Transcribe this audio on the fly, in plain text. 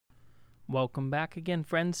Welcome back again,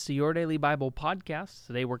 friends, to Your Daily Bible Podcast.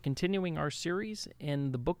 Today we're continuing our series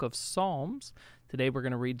in the book of Psalms. Today we're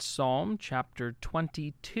going to read Psalm chapter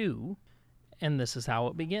 22, and this is how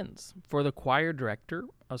it begins. For the choir director,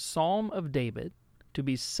 a psalm of David, to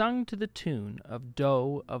be sung to the tune of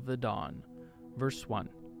Doe of the Dawn. Verse 1.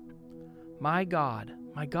 My God,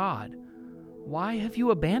 why have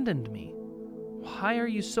you abandoned me? Why are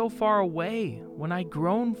you so far away when I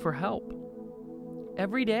groan for help?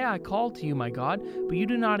 Every day I call to you, my God, but you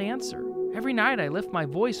do not answer. Every night I lift my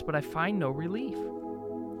voice, but I find no relief.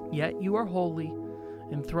 Yet you are holy,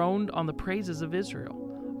 enthroned on the praises of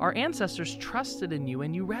Israel. Our ancestors trusted in you,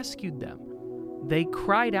 and you rescued them. They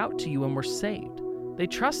cried out to you and were saved. They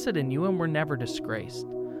trusted in you and were never disgraced.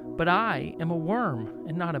 But I am a worm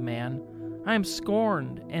and not a man. I am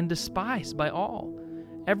scorned and despised by all.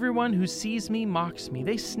 Everyone who sees me mocks me.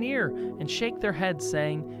 They sneer and shake their heads,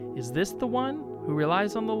 saying, Is this the one who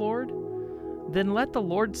relies on the Lord? Then let the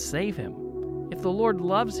Lord save him. If the Lord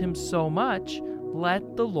loves him so much,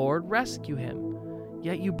 let the Lord rescue him.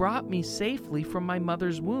 Yet you brought me safely from my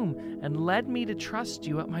mother's womb and led me to trust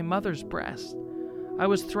you at my mother's breast. I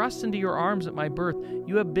was thrust into your arms at my birth.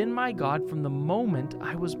 You have been my God from the moment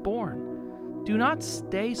I was born. Do not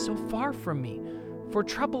stay so far from me, for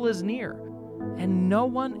trouble is near, and no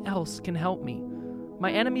one else can help me.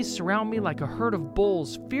 My enemies surround me like a herd of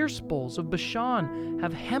bulls. Fierce bulls of Bashan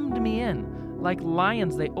have hemmed me in. Like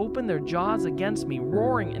lions, they open their jaws against me,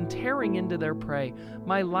 roaring and tearing into their prey.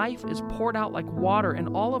 My life is poured out like water,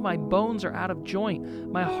 and all of my bones are out of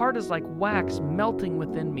joint. My heart is like wax melting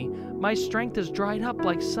within me. My strength is dried up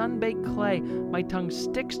like sun-baked clay. My tongue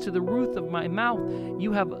sticks to the roof of my mouth.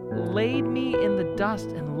 You have laid me in the dust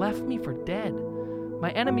and left me for dead. My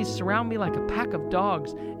enemies surround me like a pack of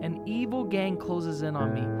dogs. An evil gang closes in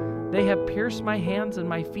on me. They have pierced my hands and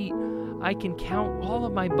my feet. I can count all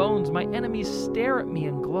of my bones. My enemies stare at me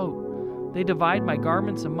and gloat. They divide my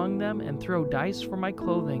garments among them and throw dice for my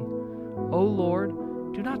clothing. O Lord,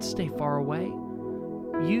 do not stay far away.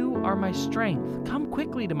 You are my strength. Come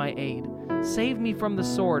quickly to my aid. Save me from the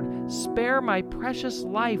sword. Spare my precious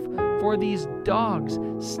life for these dogs.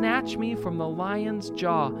 Snatch me from the lion's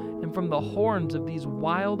jaw and from the horns of these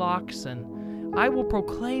wild oxen. I will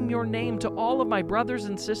proclaim your name to all of my brothers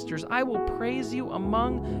and sisters. I will praise you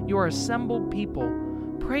among your assembled people.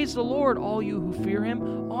 Praise the Lord, all you who fear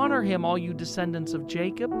him. Honor him, all you descendants of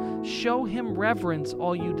Jacob. Show him reverence,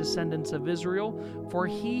 all you descendants of Israel, for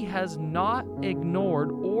he has not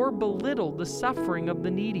ignored or belittled the suffering of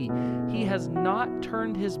the needy. He has not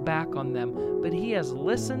turned his back on them, but he has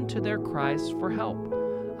listened to their cries for help.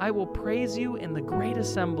 I will praise you in the great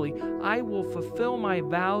assembly. I will fulfill my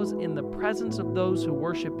vows in the presence of those who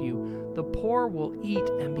worship you. The poor will eat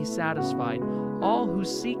and be satisfied. All who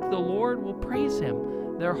seek the Lord will praise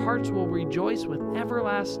him. Their hearts will rejoice with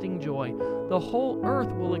everlasting joy. The whole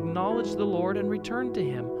earth will acknowledge the Lord and return to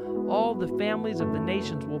him. All the families of the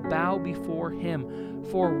nations will bow before him.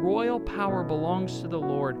 For royal power belongs to the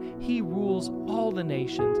Lord. He rules all the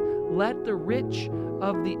nations. Let the rich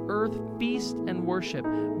of the earth feast and worship.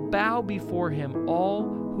 Bow before him, all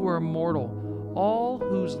who are mortal, all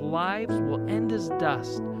whose lives will end as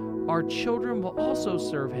dust. Our children will also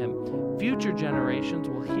serve him. Future generations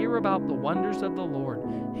will hear about the wonders of the Lord.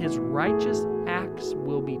 His righteous acts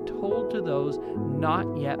will be told to those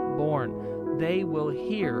not yet born. They will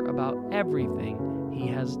hear about everything he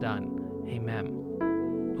has done. Amen.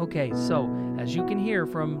 Okay, so as you can hear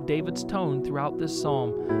from David's tone throughout this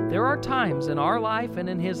psalm, there are times in our life and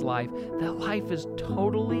in his life that life is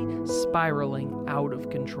totally spiraling out of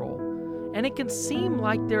control. And it can seem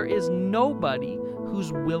like there is nobody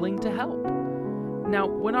who's willing to help. Now,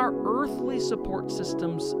 when our earthly support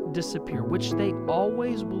systems disappear, which they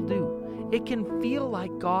always will do, it can feel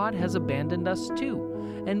like God has abandoned us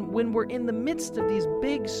too. And when we're in the midst of these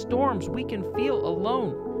big storms, we can feel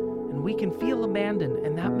alone and we can feel abandoned,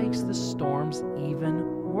 and that makes the storms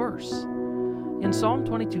even worse. In Psalm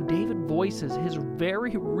 22, David voices his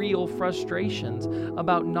very real frustrations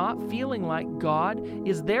about not feeling like God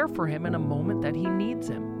is there for him in a moment that he needs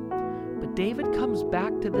him. But David comes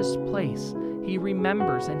back to this place. He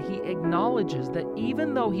remembers and he acknowledges that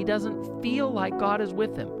even though he doesn't feel like God is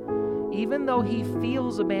with him, even though he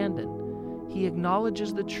feels abandoned, he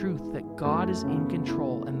acknowledges the truth that God is in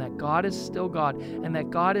control and that God is still God and that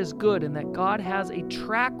God is good and that God has a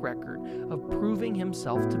track record of proving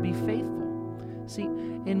himself to be faithful. See,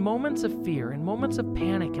 in moments of fear, in moments of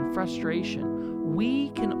panic and frustration, we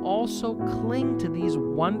can also cling to these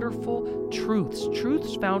wonderful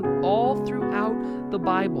truths found all throughout the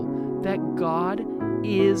Bible, that God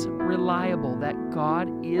is reliable, that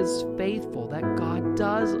God is faithful, that God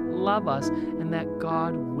does love us, and that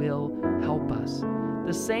God will help us.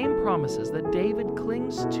 The same promises that David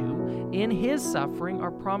clings to in his suffering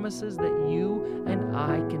are promises that you and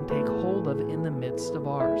I can take hold of in the midst of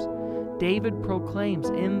ours. David proclaims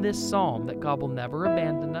in this psalm that God will never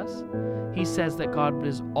abandon us. He says that God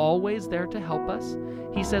is always there to help us.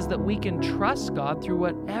 He says that we can trust God through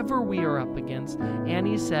whatever we are up against. And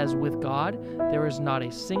he says, with God, there is not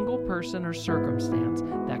a single person or circumstance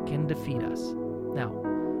that can defeat us. Now,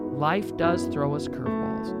 life does throw us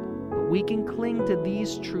curveballs, but we can cling to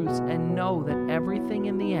these truths and know that everything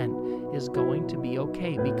in the end is going to be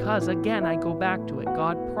okay. Because, again, I go back to it.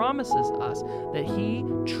 God promises us that he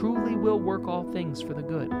truly will work all things for the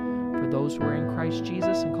good, for those who are in Christ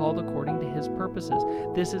Jesus and called according to his purposes.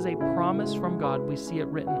 This is a promise from God. We see it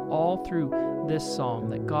written all through this psalm,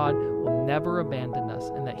 that God will never abandon us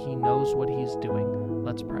and that he knows what he's doing.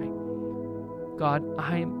 Let's pray. God,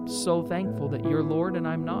 I'm so thankful that you're Lord and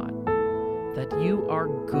I'm not, that you are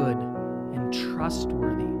good and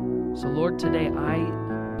trustworthy. So, Lord, today I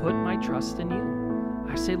put my trust in you.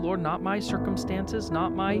 I say, Lord, not my circumstances,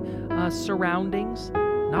 not my surroundings,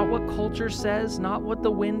 not what culture says, not what the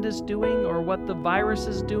wind is doing or what the virus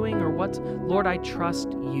is doing or what's... Lord, I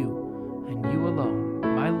trust you and you alone,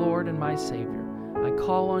 my Lord and my Savior. I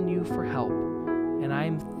call on you for help, and I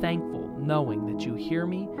am thankful knowing that you hear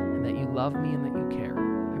me and that you love me and that you care.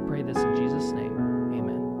 I pray this in Jesus' name.